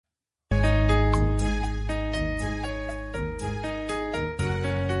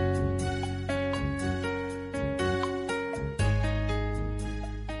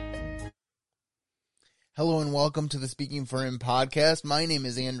Hello and welcome to the Speaking for Him podcast. My name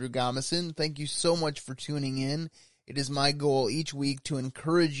is Andrew Gomison. Thank you so much for tuning in. It is my goal each week to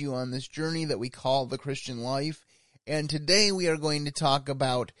encourage you on this journey that we call the Christian life. And today we are going to talk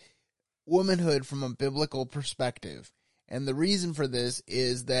about womanhood from a biblical perspective. And the reason for this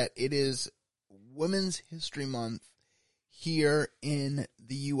is that it is Women's History Month here in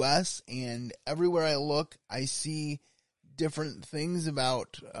the U.S. and everywhere I look, I see different things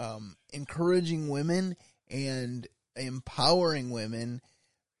about encouraging women and empowering women,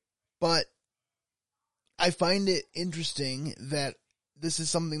 but I find it interesting that this is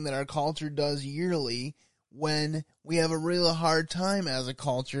something that our culture does yearly when we have a real hard time as a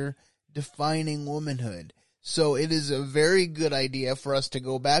culture defining womanhood. So it is a very good idea for us to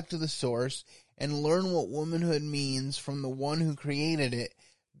go back to the source and learn what womanhood means from the one who created it,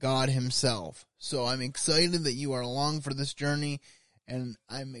 God himself. So I'm excited that you are along for this journey, and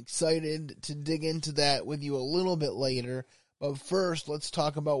I'm excited to dig into that with you a little bit later. But first, let's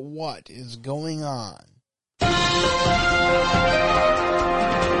talk about what is going on.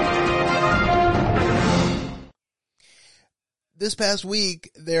 This past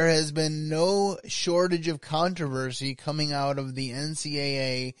week, there has been no shortage of controversy coming out of the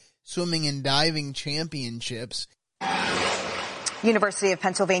NCAA swimming and diving championships. University of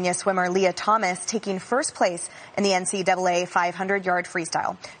Pennsylvania swimmer Leah Thomas taking first place in the NCAA 500-yard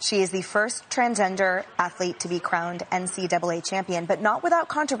freestyle. She is the first transgender athlete to be crowned NCAA champion, but not without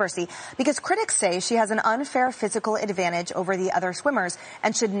controversy, because critics say she has an unfair physical advantage over the other swimmers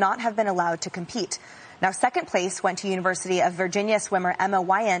and should not have been allowed to compete. Now, second place went to University of Virginia swimmer Emma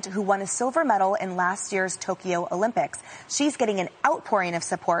Wyant, who won a silver medal in last year's Tokyo Olympics. She's getting an outpouring of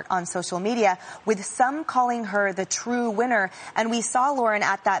support on social media, with some calling her the true winner. And we saw, Lauren,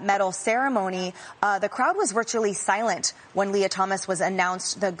 at that medal ceremony, the crowd was virtually silent when Leah Thomas was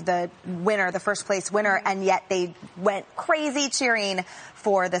announced the winner, the first place winner, and yet they went crazy cheering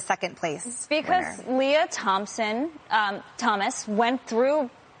for the second place because winner. Leah Thomas went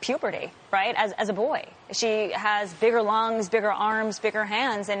through puberty, right, as a boy. She has bigger lungs, bigger arms, bigger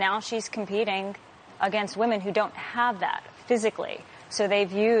hands, and now she's competing against women who don't have that physically. So they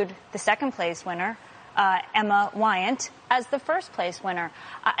viewed the second place winner, Emma Wyant, as the first place winner.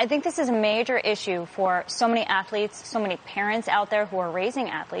 I think this is a major issue for so many athletes, so many parents out there who are raising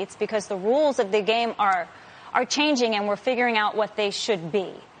athletes, because the rules of the game are changing and we're figuring out what they should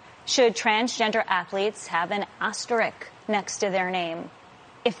be. Should transgender athletes have an asterisk next to their name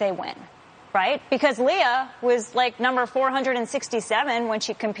if they win, right? Because Leah was like number 467 when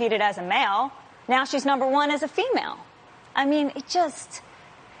she competed as a male. Now she's number 1 as a female. I mean, it's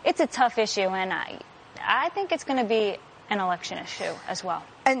a tough issue, and I think it's going to be an election issue as well.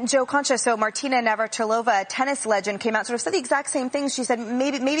 And Joe Concha, so Martina Navratilova, a tennis legend, came out, sort of said the exact same thing. She said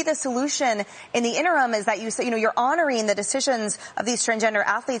maybe the solution in the interim is that you're honoring the decisions of these transgender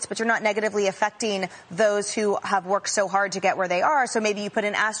athletes, but you're not negatively affecting those who have worked so hard to get where they are. So maybe you put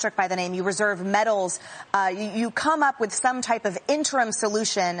an asterisk by the name, you reserve medals, you come up with some type of interim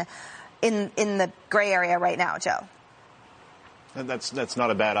solution in the gray area right now, Joe. That's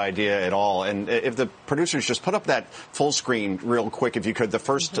not a bad idea at all. And if the producers just put up that full screen real quick, if you could, the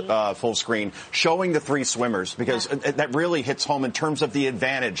first full screen showing the 3 swimmers, because that really hits home in terms of the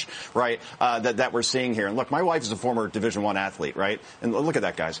advantage, right, that we're seeing here. And look, my wife is a former Division I athlete, right? And look at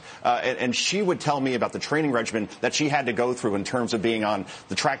that, guys. And she would tell me about the training regimen that she had to go through in terms of being on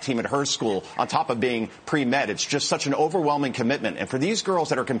the track team at her school, on top of being pre-med. It's just such an overwhelming commitment. And for these girls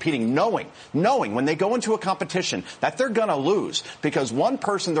that are competing, knowing when they go into a competition that they're going to lose, because one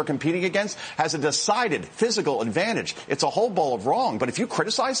person they're competing against has a decided physical advantage. It's a whole bowl of wrong. But if you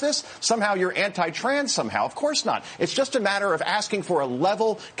criticize this, somehow you're anti-trans somehow. Of course not. It's just a matter of asking for a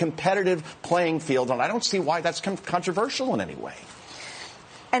level, competitive playing field, and I don't see why that's controversial in any way.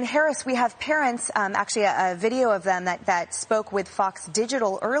 And Harris, we have parents, actually a video of them that spoke with Fox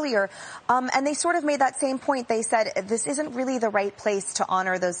Digital earlier, and they sort of made that same point. They said this isn't really the right place to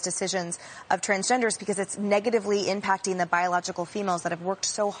honor those decisions of transgenders because it's negatively impacting the biological females that have worked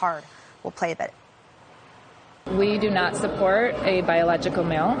so hard. We'll play a bit. We do not support a biological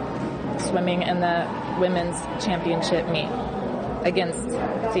male swimming in the women's championship meet against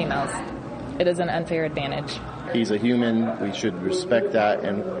females. It is an unfair advantage. He's a human. We should respect that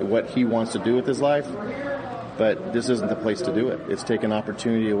and what he wants to do with his life. But this isn't the place to do it. It's taken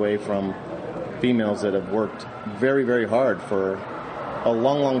opportunity away from females that have worked very, very hard for a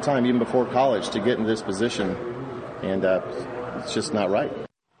long, long time, even before college, to get in this position. And it's just not right.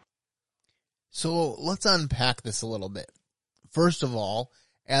 So let's unpack this a little bit. First of all,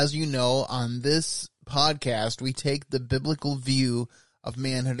 as you know, on this podcast, we take the biblical view of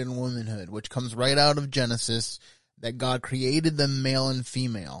manhood and womanhood, which comes right out of Genesis, that God created them male and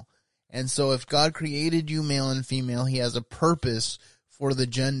female. And so if God created you male and female, he has a purpose for the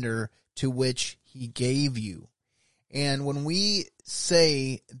gender to which he gave you. And when we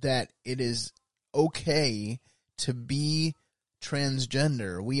say that it is okay to be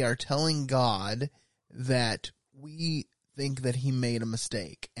transgender, we are telling God that we think that he made a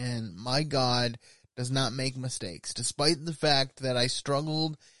mistake. And my God does not make mistakes. Despite the fact that I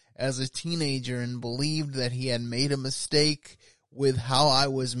struggled as a teenager and believed that he had made a mistake with how I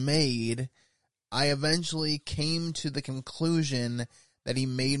was made, I eventually came to the conclusion that he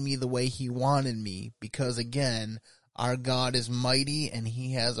made me the way he wanted me, because again, our God is mighty and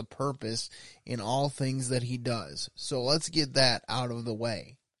he has a purpose in all things that he does. So let's get that out of the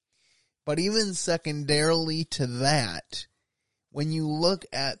way. But even secondarily to that, when you look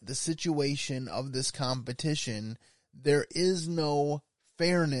at the situation of this competition, there is no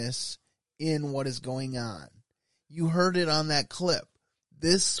fairness in what is going on. You heard it on that clip.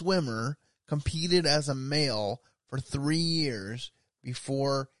 This swimmer competed as a male for 3 years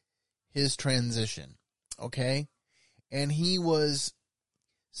before his transition, okay? And he was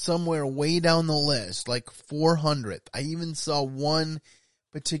somewhere way down the list, like 400th. I even saw one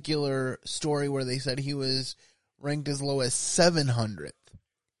particular story where they said he was ranked as low as 700th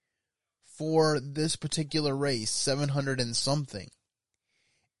for this particular race, 700 and something.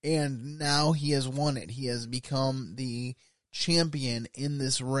 And now he has won it. He has become the champion in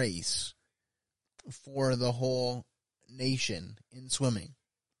this race for the whole nation in swimming.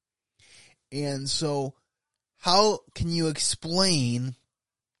 And so how can you explain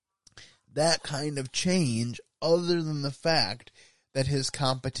that kind of change other than the fact that his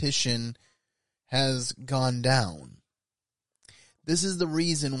competition has gone down? This is the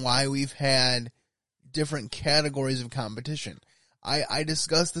reason why we've had different categories of competition. I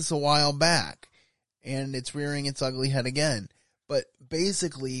discussed this a while back, and it's rearing its ugly head again. But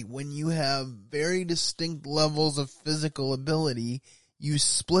basically, when you have very distinct levels of physical ability, you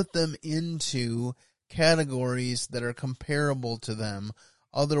split them into categories that are comparable to them.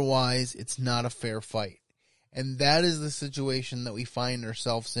 Otherwise, it's not a fair fight. And that is the situation that we find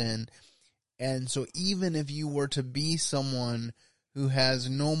ourselves in. And so even if you were to be someone who has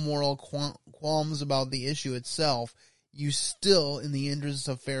no moral qualms about the issue itself, you still, in the interest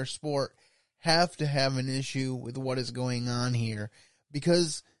of fair sport, have to have an issue with what is going on here,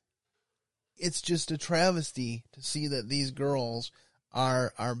 because it's just a travesty to see that these girls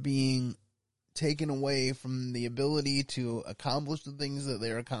are being taken away from the ability to accomplish the things that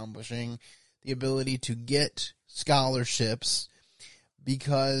they're accomplishing, the ability to get scholarships,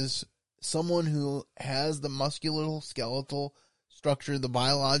 because someone who has the musculoskeletal structure, the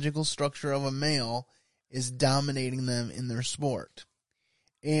biological structure of a male, is dominating them in their sport.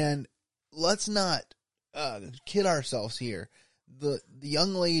 And let's not kid ourselves here. The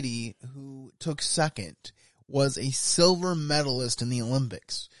young lady who took second was a silver medalist in the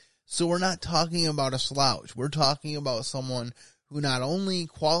Olympics. So we're not talking about a slouch. We're talking about someone who not only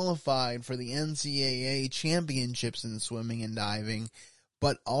qualified for the NCAA championships in swimming and diving,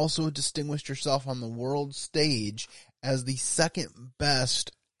 but also distinguished herself on the world stage as the second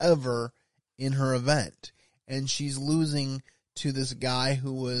best ever in her event. And she's losing to this guy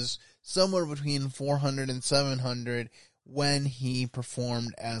who was somewhere between 400 and 700 when he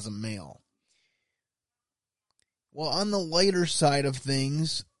performed as a male. Well, on the lighter side of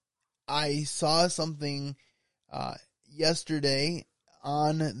things, I saw something yesterday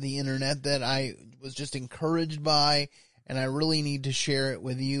on the internet that I was just encouraged by, and I really need to share it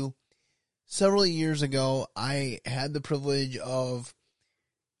with you. Several years ago, I had the privilege of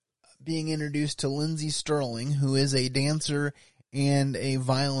being introduced to Lindsay Sterling, who is a dancer and a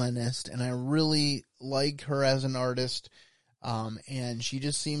violinist, and I really like her as an artist, and she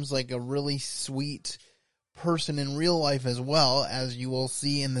just seems like a really sweet person in real life as well, as you will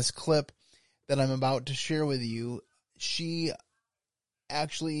see in this clip that I'm about to share with you. She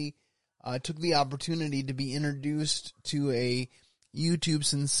actually took the opportunity to be introduced to a YouTube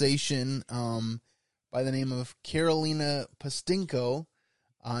sensation by the name of Karolina Pastinko.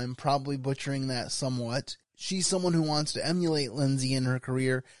 I'm probably butchering that somewhat. She's someone who wants to emulate Lindsay in her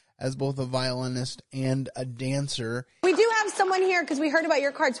career as both a violinist and a dancer. We do have someone here, because we heard about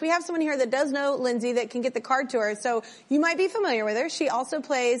your cards. We have someone here that does know Lindsay that can get the card to her. So you might be familiar with her. She also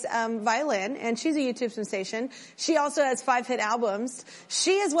plays violin, and she's a YouTube sensation. She also has 5 hit albums.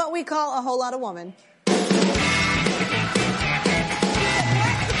 She is what we call a whole lot of woman.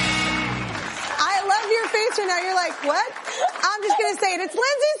 I love your face right now. You're like, what? I'm just going to say it. It's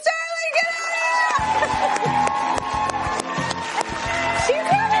Lindsay Sterling. Get out of here!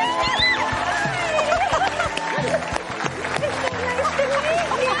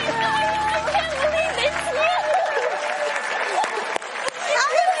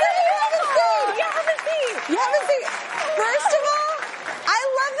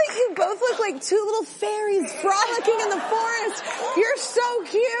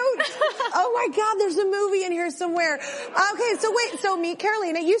 my God, there's a movie in here somewhere. Okay, so meet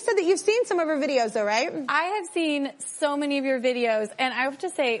Carolina. You said that you've seen some of her videos though, right? I have seen so many of your videos, and I have to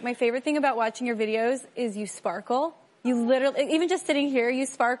say, my favorite thing about watching your videos is you sparkle. You literally, even just sitting here, you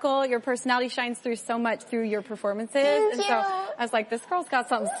sparkle. Your personality shines through so much through your performances. Thank and you. so I was like, this girl's got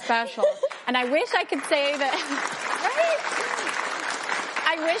something special. And I wish I could say that, right?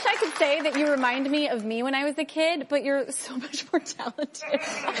 I wish I could say that you remind me of me when I was a kid, but you're so much more talented.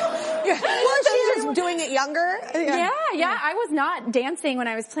 Well, she's just doing it younger. Yeah. I was not dancing when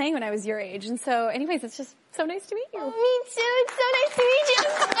I was playing when I was your age. And so anyways, it's just so nice to meet you. Me too. It's so nice to meet you.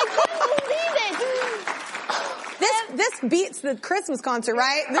 I can't believe it. This beats the Christmas concert,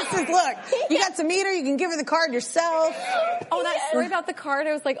 right? This is, look, you got to meet her, you can give her the card yourself. Oh, that story about the card,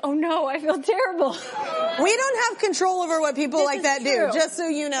 I was like, oh no, I feel terrible. We don't have control over what people like that do, just so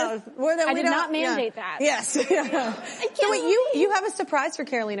you know. I did not mandate that. Yes. So wait, you have a surprise for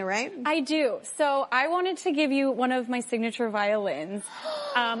Carolina, right? I do. So I wanted to give you one of my signature violins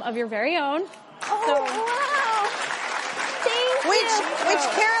of your very own. Wow. Thank you. Which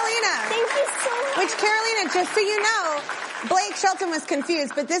Carolina? Thank you so much. Which Carolina, just so you know, Blake Shelton was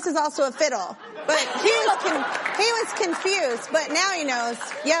confused, but this is also a fiddle. But he was confused, but now he knows.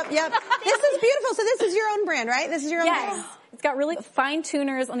 Yep. This is beautiful. So this is your own brand, right? This is your own brand. It's got really fine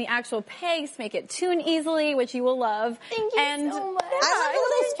tuners on the actual pegs, make it tune easily, which you will love. Thank you so much. I love a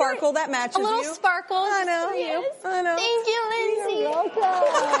little sparkle that matches you. A little sparkle. I know. Yes. I know. Thank you, Lindsay. You're welcome.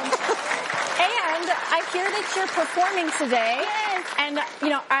 And I hear that you're performing today. Yes. And,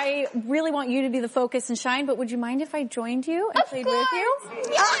 I really want you to be the focus and shine, but would you mind if I joined you and played with you?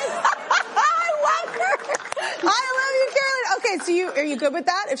 Yes. I love her. I love you, Carolina. Okay, so are you good with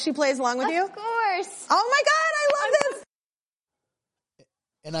that if she plays along with you? Of course. Oh my God, I love this.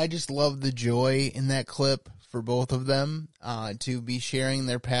 And I just love the joy in that clip for both of them to be sharing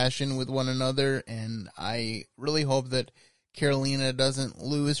their passion with one another. And I really hope that Carolina doesn't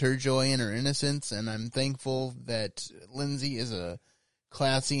lose her joy and her innocence. And I'm thankful that Lindsay is a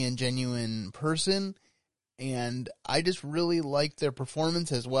classy and genuine person. And I just really liked their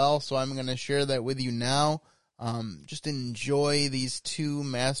performance as well. So I'm going to share that with you now. Just enjoy these two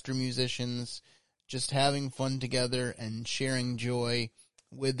master musicians just having fun together and sharing joy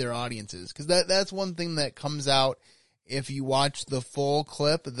with their audiences, because that's one thing that comes out if you watch the full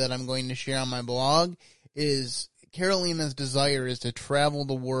clip that I'm going to share on my blog. Is Carolina's desire is to travel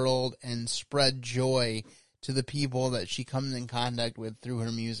the world and spread joy to the people that she comes in contact with through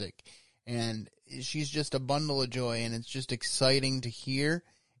her music, and she's just a bundle of joy, and it's just exciting to hear,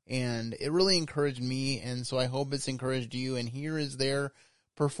 and it really encouraged me, and so I hope it's encouraged you. And here is their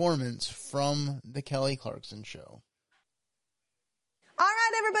performance from the Kelly Clarkson Show. All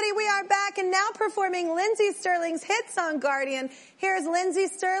right, everybody, we are back and now performing Lindsey Stirling's hit song, Guardian. Here's Lindsey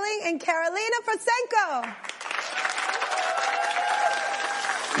Stirling and Carolina Frasenko.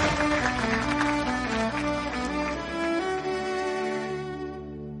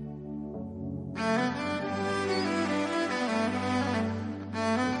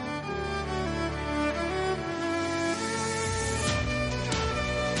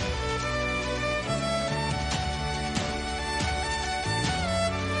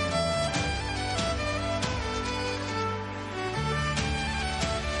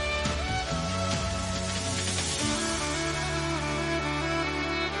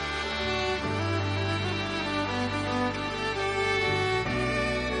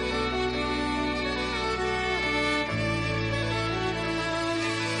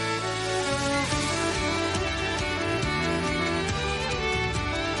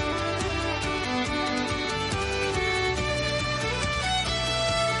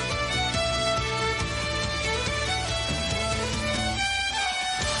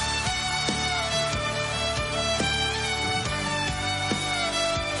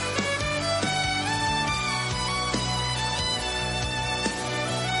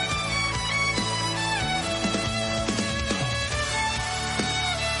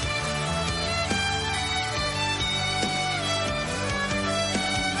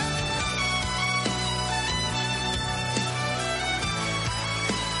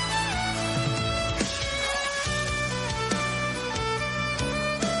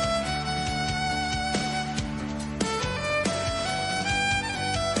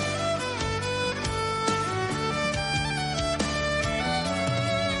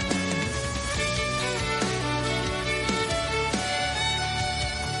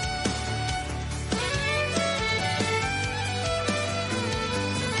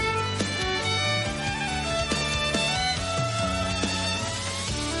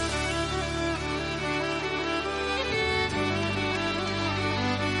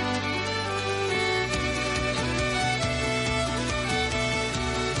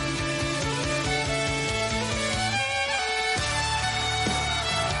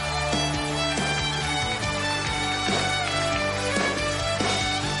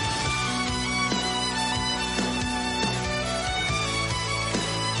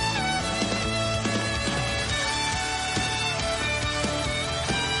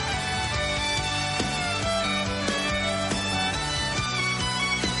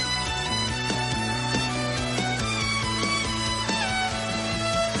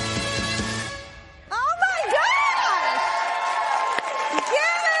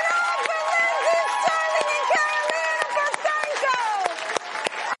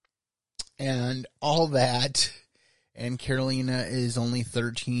 and all that. And Carolina is only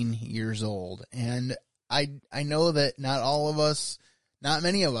 13 years old. And I know that not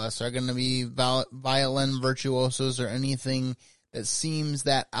many of us are going to be violin virtuosos or anything that seems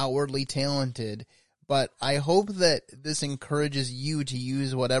that outwardly talented. But I hope that this encourages you to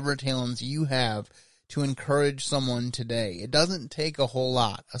use whatever talents you have to encourage someone today. It doesn't take a whole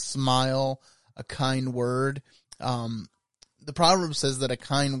lot. A smile, a kind word. The proverb says that a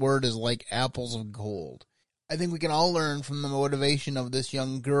kind word is like apples of gold. I think we can all learn from the motivation of this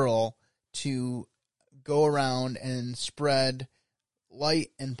young girl to go around and spread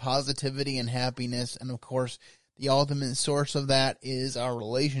light and positivity and happiness. And of course, the ultimate source of that is our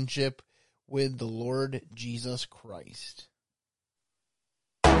relationship with the Lord Jesus Christ.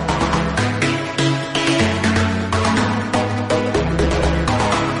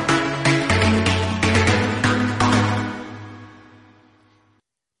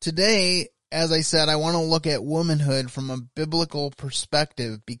 Today, as I said, I want to look at womanhood from a biblical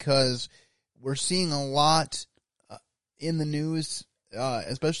perspective because we're seeing a lot in the news,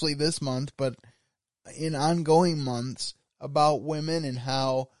 especially this month, but in ongoing months, about women and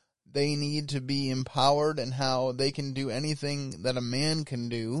how they need to be empowered and how they can do anything that a man can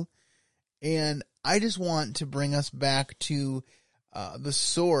do. And I just want to bring us back to the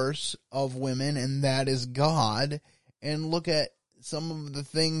source of women, and that is God, and look at some of the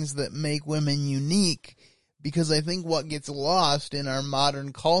things that make women unique, because I think what gets lost in our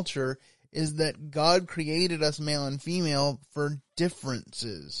modern culture is that God created us male and female for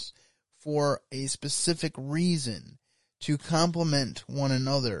differences, for a specific reason, to complement one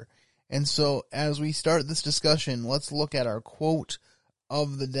another. And so as we start this discussion, let's look at our quote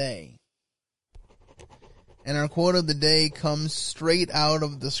of the day. And our quote of the day comes straight out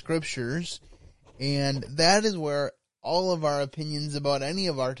of the scriptures, and that is where all of our opinions about any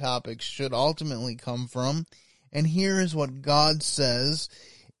of our topics should ultimately come from. And here is what God says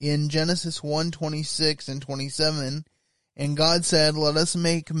in Genesis 1:26 and 27. And God said, "Let us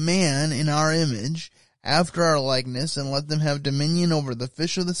make man in our image, after our likeness, and let them have dominion over the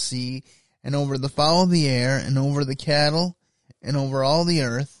fish of the sea, and over the fowl of the air, and over the cattle, and over all the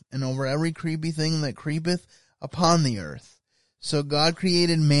earth, and over every creepy thing that creepeth upon the earth." So God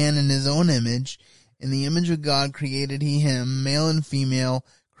created man in his own image. In the image of God created he him, male and female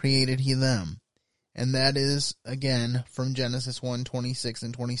created he them. And that is, again, from Genesis 1:26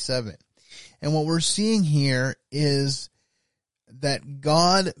 and 27. And what we're seeing here is that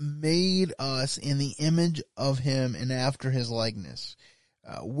God made us in the image of him and after his likeness.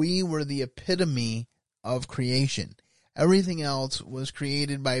 We were the epitome of creation. Everything else was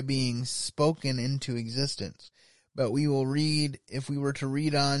created by being spoken into existence. But we will read, if we were to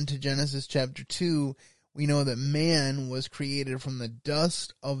read on to Genesis chapter 2, we know that man was created from the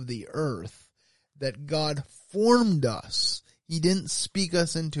dust of the earth, that God formed us. He didn't speak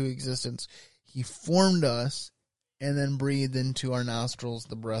us into existence. He formed us and then breathed into our nostrils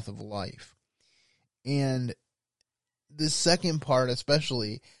the breath of life. And this second part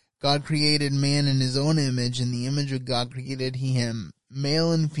especially, God created man in his own image. In the image of God created he him,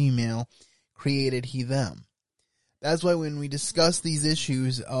 male and female created he them. That's why when we discuss these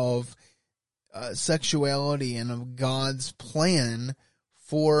issues of sexuality and of God's plan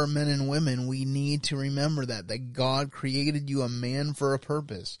for men and women, we need to remember that God created you a man for a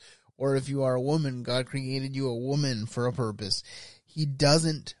purpose. Or if you are a woman, God created you a woman for a purpose. He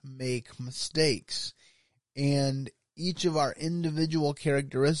doesn't make mistakes. And each of our individual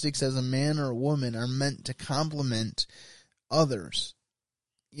characteristics as a man or a woman are meant to complement others.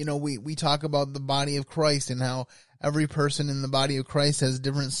 You know, we talk about the body of Christ and how every person in the body of Christ has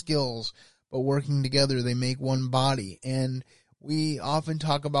different skills, but working together they make one body. And we often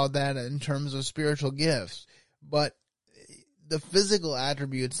talk about that in terms of spiritual gifts. But the physical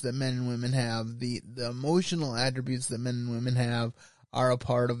attributes that men and women have, the emotional attributes that men and women have, are a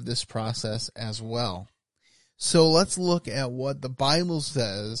part of this process as well. So let's look at what the Bible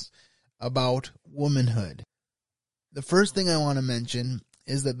says about womanhood. The first thing I want to mention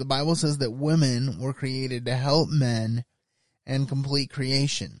is that the Bible says that women were created to help men and complete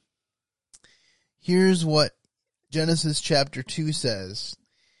creation. Here's what Genesis chapter 2 says.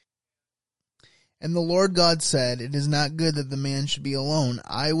 And the Lord God said, "It is not good that the man should be alone.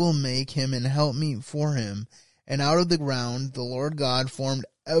 I will make him an helpmeet for him. And out of the ground the Lord God formed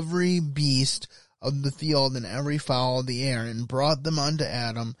every beast of the field and every fowl of the air, and brought them unto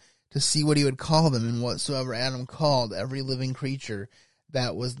Adam to see what he would call them. And whatsoever Adam called every living creature,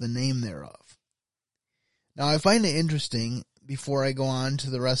 that was the name thereof." Now I find it interesting before I go on to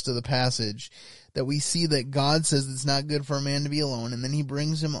the rest of the passage, that we see that God says it's not good for a man to be alone, and then he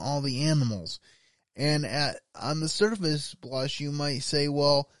brings him all the animals. And on the surface blush, you might say,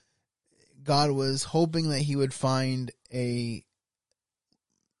 well, God was hoping that he would find an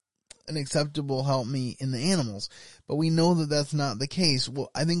acceptable helpmeet in the animals. But we know that that's not the case.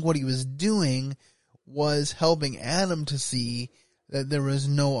 Well, I think what he was doing was helping Adam to see that there was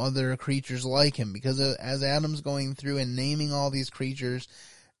no other creatures like him. Because as Adam's going through and naming all these creatures,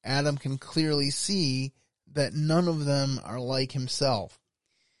 Adam can clearly see that none of them are like himself.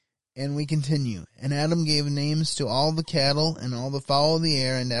 And we continue. And Adam gave names to all the cattle and all the fowl of the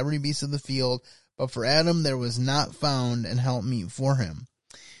air and every beast of the field. But for Adam there was not found an helpmeet for him.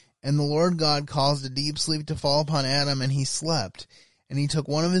 And the Lord God caused a deep sleep to fall upon Adam, and he slept. And he took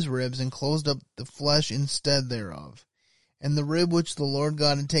one of his ribs and closed up the flesh instead thereof. And the rib which the Lord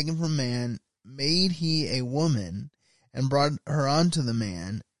God had taken from man made he a woman, and brought her unto the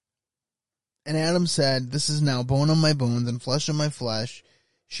man. And Adam said, This is now bone of my bones and flesh of my flesh.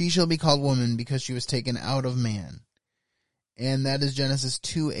 She shall be called woman, because she was taken out of man. And that is Genesis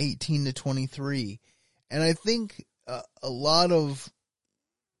 2:18-23. And I think a lot of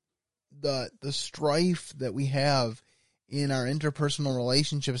the strife that we have in our interpersonal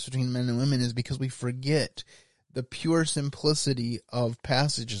relationships between men and women is because we forget the pure simplicity of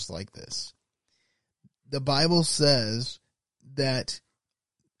passages like this. The Bible says that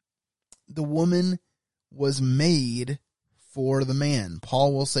the woman was made for the man.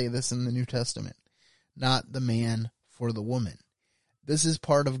 Paul will say this in the New Testament, not the man for the woman. This is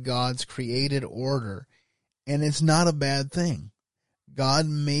part of God's created order, and it's not a bad thing. God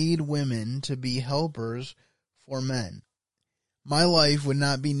made women to be helpers for men. My life would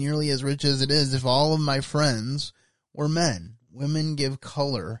not be nearly as rich as it is if all of my friends were men. Women give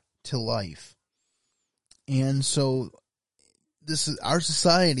color to life. And so our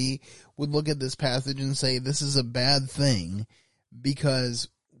society would look at this passage and say this is a bad thing because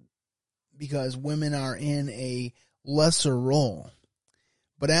women are in a lesser role.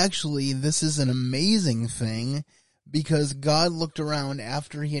 But actually, this is an amazing thing, because God looked around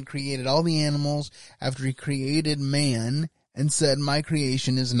after he had created all the animals, after he created man, and said, my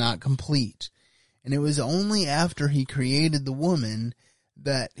creation is not complete. And it was only after he created the woman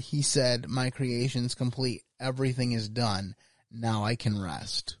that he said, my creation's complete. Everything is done. Now I can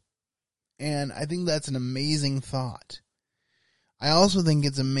rest. And I think that's an amazing thought. I also think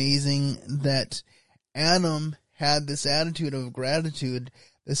it's amazing that Adam had this attitude of gratitude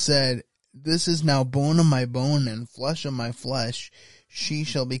that said, this is now bone of my bone and flesh of my flesh. She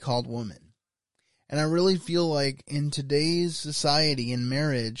shall be called woman. And I really feel like in today's society, in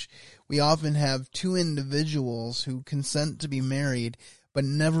marriage, we often have two individuals who consent to be married, but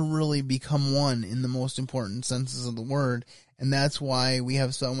never really become one in the most important senses of the word. And that's why we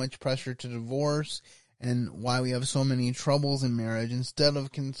have so much pressure to divorce and why we have so many troubles in marriage, instead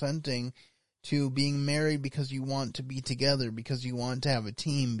of consenting to being married because you want to be together, because you want to have a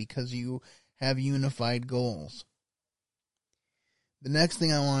team, because you have unified goals. The next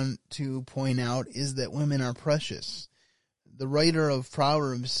thing I want to point out is that women are precious. The writer of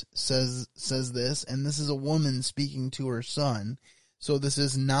Proverbs says this, and this is a woman speaking to her son. So this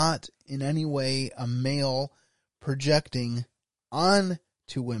is not in any way a male projecting on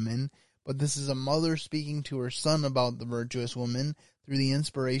to women, but this is a mother speaking to her son about the virtuous woman through the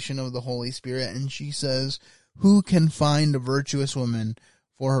inspiration of the Holy Spirit. And she says, who can find a virtuous woman?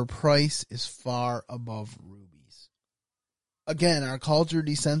 For her price is far above rubies. Again, our culture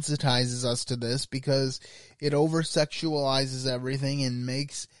desensitizes us to this because it over-sexualizes everything and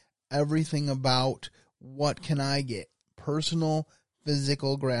makes everything about what can I get? Personal,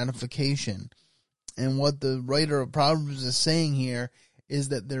 physical gratification. And what the writer of Proverbs is saying here is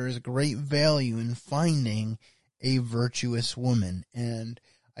that there is great value in finding a virtuous woman. And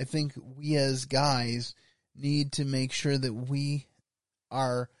I think we as guys need to make sure that we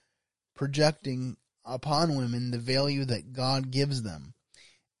are projecting upon women the value that God gives them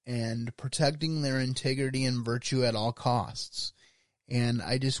and protecting their integrity and virtue at all costs. And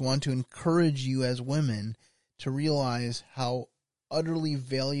I just want to encourage you as women to realize how utterly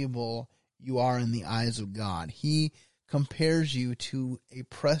valuable you are in the eyes of God. He compares you to a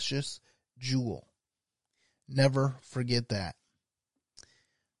precious jewel. Never forget that.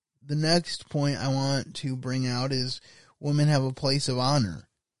 The next point I want to bring out is women have a place of honor.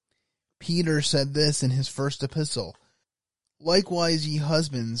 Peter said this in his first epistle, likewise, ye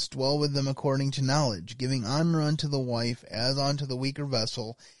husbands, dwell with them according to knowledge, giving honor unto the wife as unto the weaker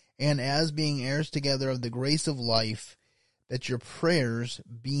vessel, and as being heirs together of the grace of life, that your prayers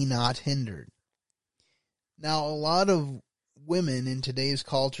be not hindered. Now, a lot of women in today's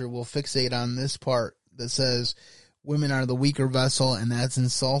culture will fixate on this part that says women are the weaker vessel, and that's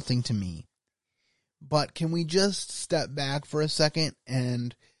insulting to me. But can we just step back for a second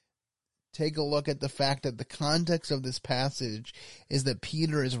and take a look at the fact that the context of this passage is that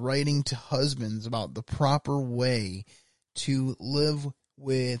Peter is writing to husbands about the proper way to live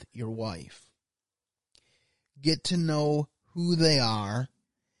with your wife. Get to know who they are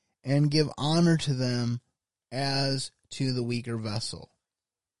and give honor to them as to the weaker vessel.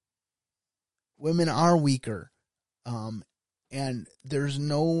 Women are weaker, and there's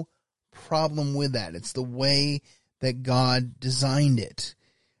no problem with that. It's the way that God designed it.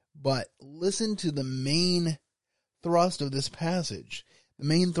 But listen to the main thrust of this passage. The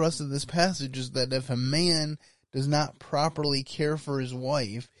main thrust of this passage is that if a man does not properly care for his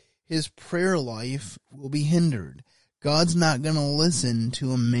wife, his prayer life will be hindered. God's not going to listen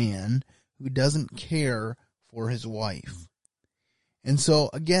to a man who doesn't care for his wife. And so,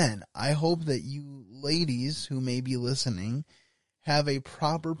 again, I hope that you ladies who may be listening have a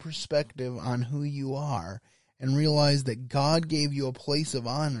proper perspective on who you are and realize that God gave you a place of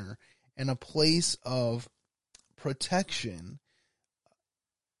honor and a place of protection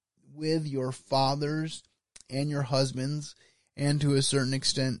with your fathers and your husbands, and to a certain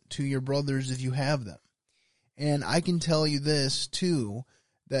extent to your brothers if you have them. And I can tell you this too,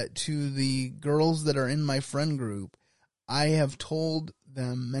 that to the girls that are in my friend group, I have told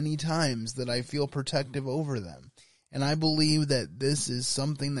them many times that I feel protective over them. And I believe that this is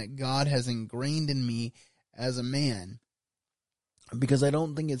something that God has ingrained in me as a man, because I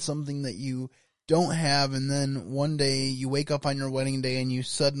don't think it's something that you don't have and then one day you wake up on your wedding day and you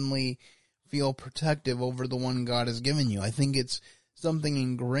suddenly feel protective over the one God has given you. I think it's something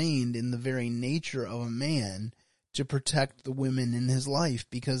ingrained in the very nature of a man to protect the women in his life,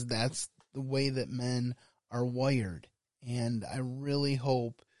 because that's the way that men are wired. And I really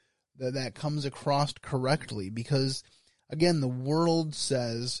hope that that comes across correctly, because, again, the world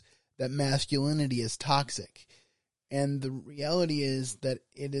says that masculinity is toxic. And the reality is that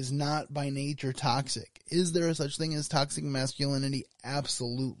it is not by nature toxic. Is there a such thing as toxic masculinity?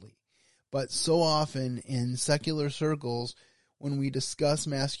 Absolutely. But so often in secular circles, when we discuss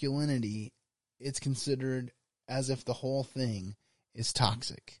masculinity, it's considered as if the whole thing is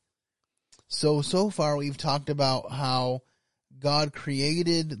toxic. So far we've talked about how God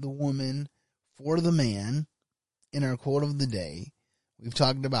created the woman for the man in our quote of the day. We've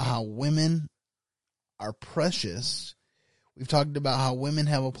talked about how women are precious. We've talked about how women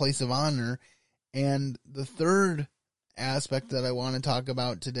have a place of honor. And the third aspect that I want to talk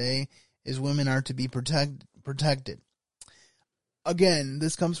about today is women are to be protected. Again,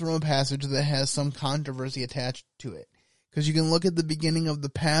 this comes from a passage that has some controversy attached to it. Because you can look at the beginning of the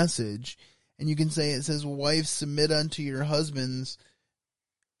passage and you can say, it says, wives, submit unto your husbands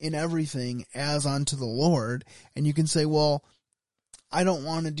in everything as unto the Lord. And you can say, well, I don't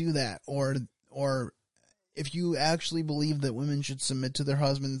want to do that. Or if you actually believe that women should submit to their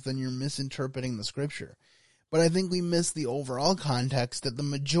husbands, then you're misinterpreting the scripture. But I think we miss the overall context that the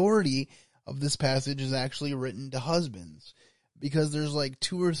majority of this passage is actually written to husbands, because there's like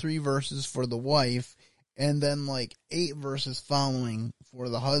 2 or 3 verses for the wife and then like 8 verses following for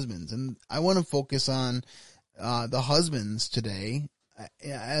the husbands. And I want to focus on the husbands today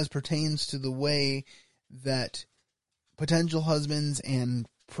as pertains to the way that potential husbands and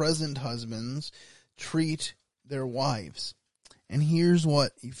present husbands treat their wives. And here's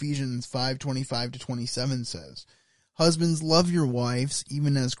what Ephesians 5:25-27 says. Husbands, love your wives,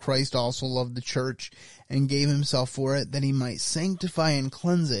 even as Christ also loved the church and gave himself for it, that he might sanctify and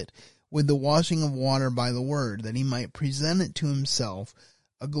cleanse it with the washing of water by the word, that he might present it to himself,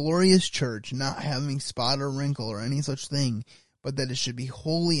 a glorious church, not having spot or wrinkle or any such thing, but that it should be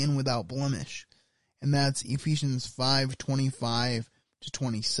holy and without blemish. And that's Ephesians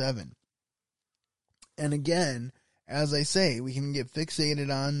 5:25-27. And again, as I say, we can get fixated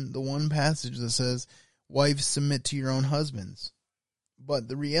on the one passage that says, wives, submit to your own husbands. But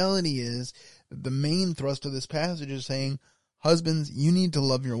the reality is that the main thrust of this passage is saying, husbands, you need to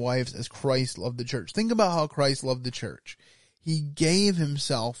love your wives as Christ loved the church. Think about how Christ loved the church. He gave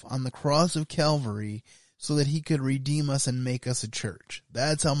himself on the cross of Calvary so that he could redeem us and make us a church.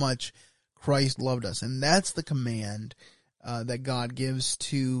 That's how much Christ loved us. And that's the command that God gives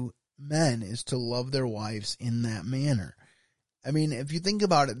to men, is to love their wives in that manner. I mean, if you think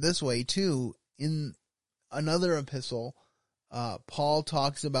about it this way too, in another epistle, Paul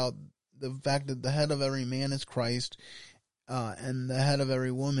talks about the fact that the head of every man is Christ, and the head of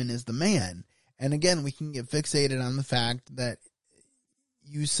every woman is the man. And again, we can get fixated on the fact that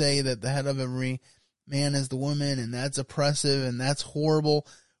you say that the head of every man as the woman, and that's oppressive and that's horrible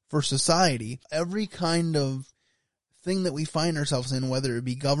for society. Every kind of thing that we find ourselves in, whether it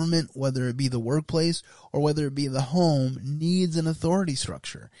be government, whether it be the workplace, or whether it be the home, needs an authority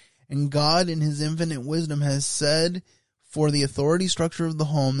structure. And God, in his infinite wisdom, has said for the authority structure of the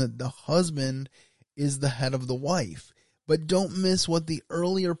home that the husband is the head of the wife. But don't miss what the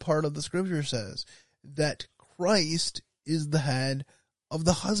earlier part of the scripture says, that Christ is the head of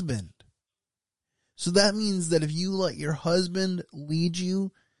the husband. So that means that if you let your husband lead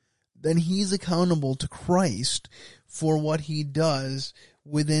you, then he's accountable to Christ for what he does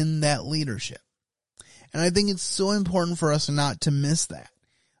within that leadership. And I think it's so important for us not to miss that.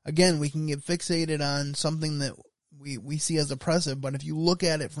 Again, we can get fixated on something that we see as oppressive, but if you look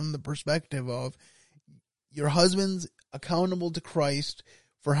at it from the perspective of your husband's accountable to Christ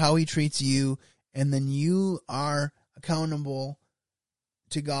for how he treats you, and then you are accountable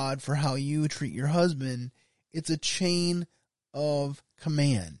to God for how you treat your husband, it's a chain of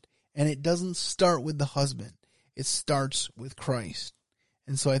command. And it doesn't start with the husband. It starts with Christ.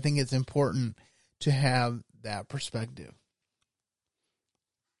 And so I think it's important to have that perspective.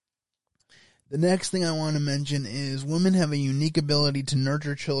 The next thing I want to mention is women have a unique ability to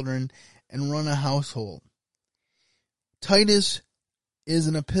nurture children and run a household. Titus is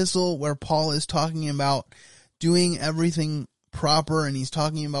an epistle where Paul is talking about doing everything proper, and he's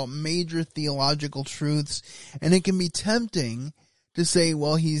talking about major theological truths. And it can be tempting to say,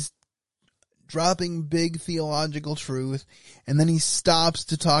 well, he's dropping big theological truth, and then he stops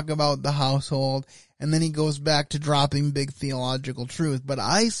to talk about the household, and then he goes back to dropping big theological truth. But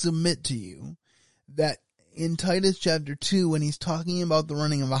I submit to you that in Titus chapter 2, when he's talking about the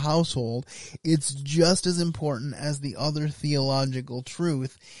running of a household, it's just as important as the other theological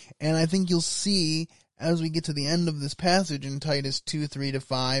truth. And I think you'll see as we get to the end of this passage in Titus 2,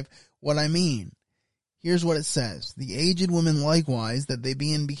 3-5, what I mean. Here's what it says. The aged women likewise, that they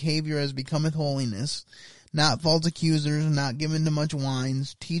be in behavior as becometh holiness, not false accusers, not given to much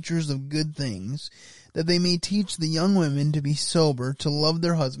wines, teachers of good things, that they may teach the young women to be sober, to love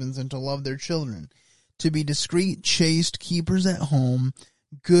their husbands, and to love their children, to be discreet, chaste, keepers at home,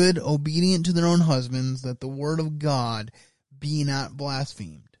 good, obedient to their own husbands, that the word of God be not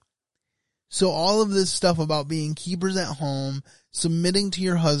blasphemed. So all of this stuff about being keepers at home, submitting to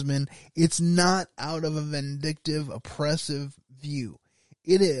your husband, it's not out of a vindictive, oppressive view.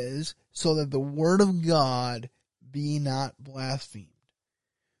 It is so that the word of God be not blasphemed.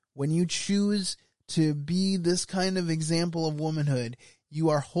 When you choose to be this kind of example of womanhood, you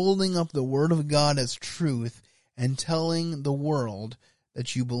are holding up the word of God as truth and telling the world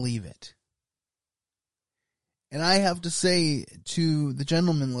that you believe it. And I have to say to the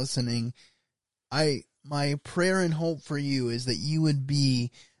gentlemen listening, my prayer and hope for you is that you would be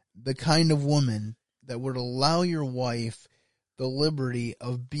the kind of woman that would allow your wife the liberty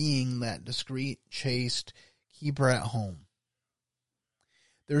of being that discreet, chaste keeper at home.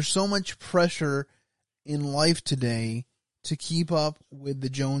 There's so much pressure in life today to keep up with the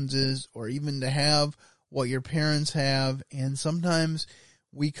Joneses or even to have what your parents have, and sometimes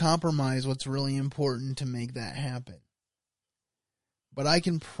we compromise what's really important to make that happen. But I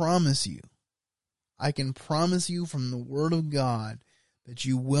can promise you from the Word of God that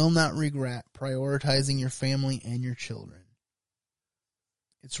you will not regret prioritizing your family and your children.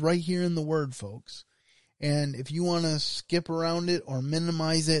 It's right here in the Word, folks. And if you want to skip around it or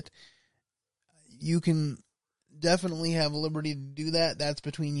minimize it, you can definitely have liberty to do that. That's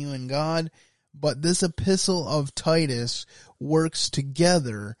between you and God. But this epistle of Titus works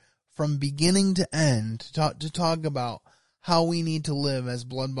together from beginning to end to talk about how we need to live as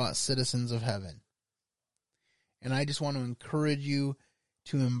blood-bought citizens of heaven. And I just want to encourage you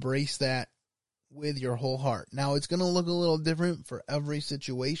to embrace that with your whole heart. Now, it's going to look a little different for every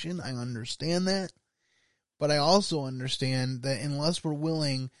situation. I understand that. But I also understand that unless we're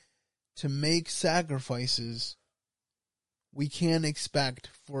willing to make sacrifices, we can't expect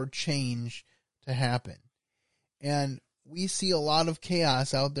for change to happen. And we see a lot of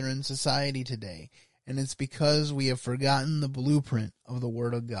chaos out there in society today, and it's because we have forgotten the blueprint of the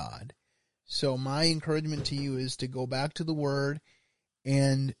Word of God. So my encouragement to you is to go back to the Word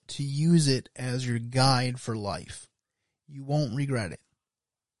and to use it as your guide for life. You won't regret it.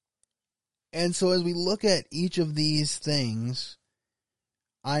 And so as we look at each of these things,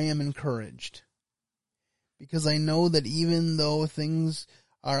 I am encouraged. Because I know that even though things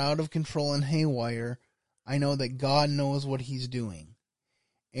are out of control and haywire, I know that God knows what He's doing.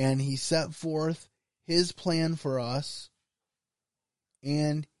 And He set forth His plan for us,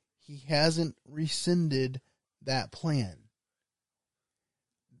 and He hasn't rescinded that plan.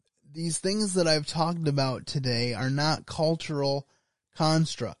 these things that I've talked about today are not cultural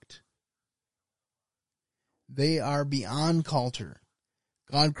construct. They are beyond culture.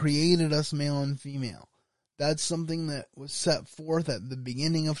 God created us male and female. That's something that was set forth at the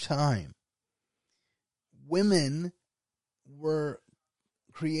beginning of time. Women were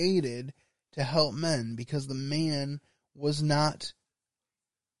created to help men because the man was not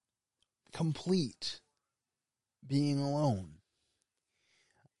complete being alone.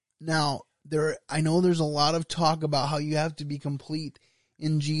 Now, I know there's a lot of talk about how you have to be complete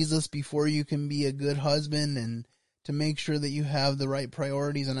in Jesus before you can be a good husband and to make sure that you have the right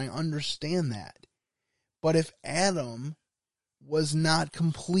priorities, and I understand that. But if Adam was not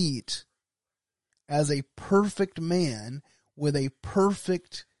complete as a perfect man with a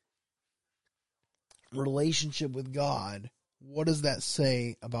perfect relationship with God, what does that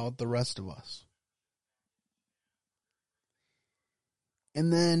say about the rest of us?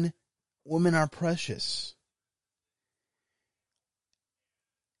 And then, women are precious.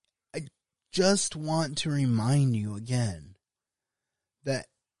 I just want to remind you again that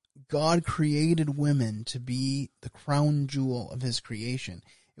God created women to be the crown jewel of his creation.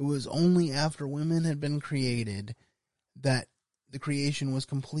 It was only after women had been created that the creation was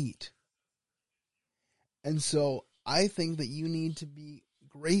complete. And so I think that you need to be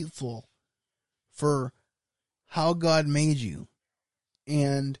grateful for how God made you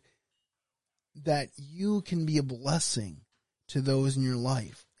and that you can be a blessing to those in your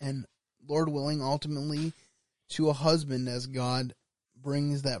life. And Lord willing, ultimately to a husband as God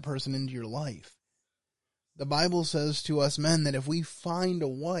brings that person into your life. The Bible says to us men that if we find a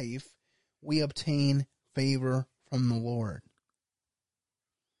wife, we obtain favor from the Lord.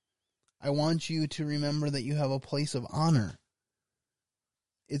 I want you to remember that you have a place of honor.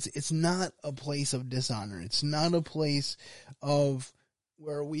 It's not a place of dishonor. It's not a place of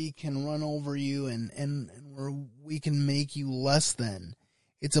where we can run over you and where we can make you less than.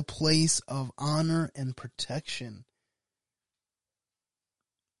 It's a place of honor and protection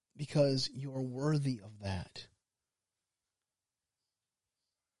because you're worthy of that.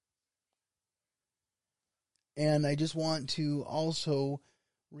 And I just want to also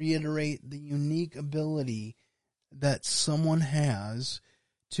reiterate the unique ability that someone has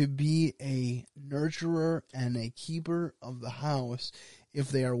to be a nurturer and a keeper of the house if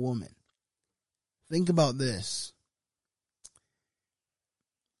they are a woman. Think about this.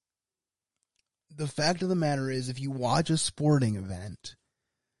 The fact of the matter is, if you watch a sporting event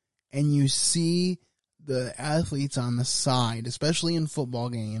and you see the athletes on the side, especially in football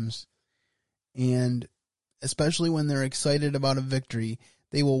games, and especially when they're excited about a victory,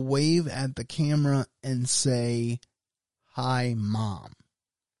 they will wave at the camera and say, "Hi, Mom."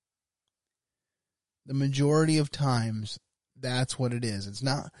 The majority of times, that's what it is. It's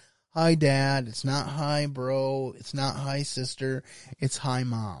not, "Hi, Dad." It's not, "Hi, bro." It's not, "Hi, sister." It's, "Hi,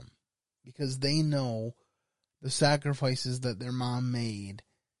 Mom." Because they know the sacrifices that their mom made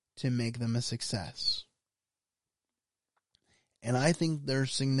to make them a success. And I think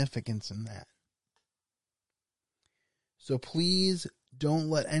there's significance in that. So please don't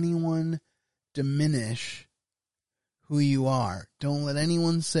let anyone diminish who you are. Don't let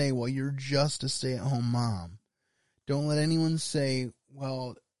anyone say, "Well, you're just a stay-at-home mom." Don't let anyone say,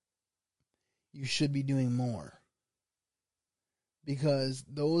 "Well, you should be doing more." Because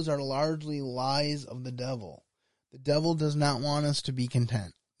those are largely lies of the devil. The devil does not want us to be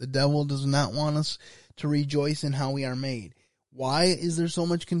content. The devil does not want us to rejoice in how we are made. Why is there so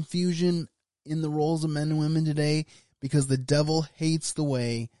much confusion in the roles of men and women today? Because the devil hates the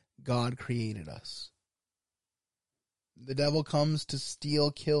way God created us. The devil comes to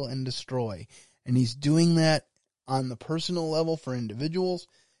steal, kill, and destroy. And he's doing that on the personal level for individuals,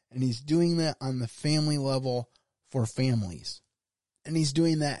 and he's doing that on the family level for families. And he's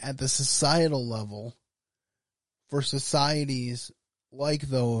doing that at the societal level for societies like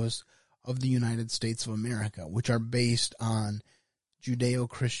those of the United States of America, which are based on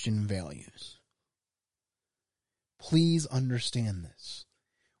Judeo-Christian values. Please understand this.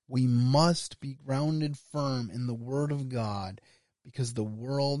 We must be grounded firm in the Word of God because the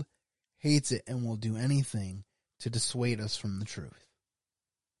world hates it and will do anything to dissuade us from the truth.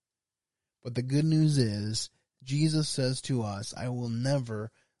 But the good news is, Jesus says to us, "I will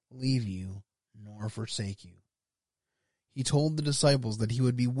never leave you nor forsake you." He told the disciples that he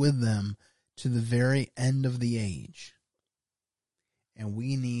would be with them to the very end of the age. And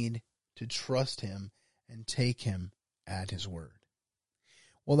we need to trust him and take him at his word.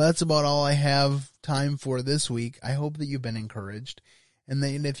 Well, that's about all I have time for this week. I hope that you've been encouraged, and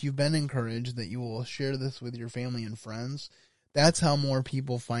that if you've been encouraged, that you will share this with your family and friends. That's how more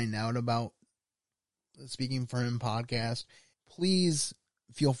people find out about the Speaking for Him podcast. Please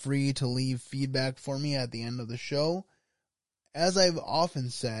feel free to leave feedback for me at the end of the show. As I've often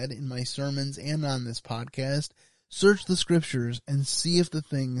said in my sermons and on this podcast, search the scriptures and see if the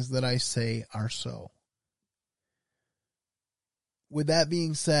things that I say are so. With that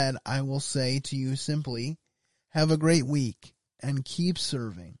being said, I will say to you simply, have a great week and keep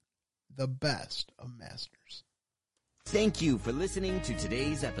serving the best of masters. Thank you for listening to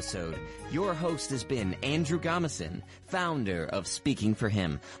today's episode. Your host has been Andrew Gomison, founder of Speaking for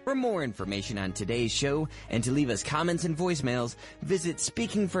Him. For more information on today's show and to leave us comments and voicemails, visit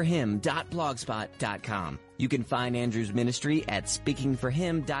speakingforhim.blogspot.com. You can find Andrew's ministry at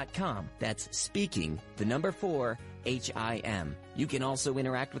speakingforhim.com. That's speaking, 4, HIM. You can also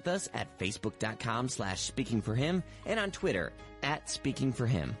interact with us at facebook.com/speakingforhim and on Twitter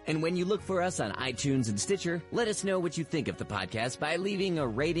 @speakingforhim. And when you look for us on iTunes and Stitcher, let us know what you think of the podcast by leaving a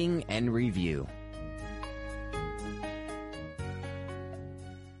rating and review.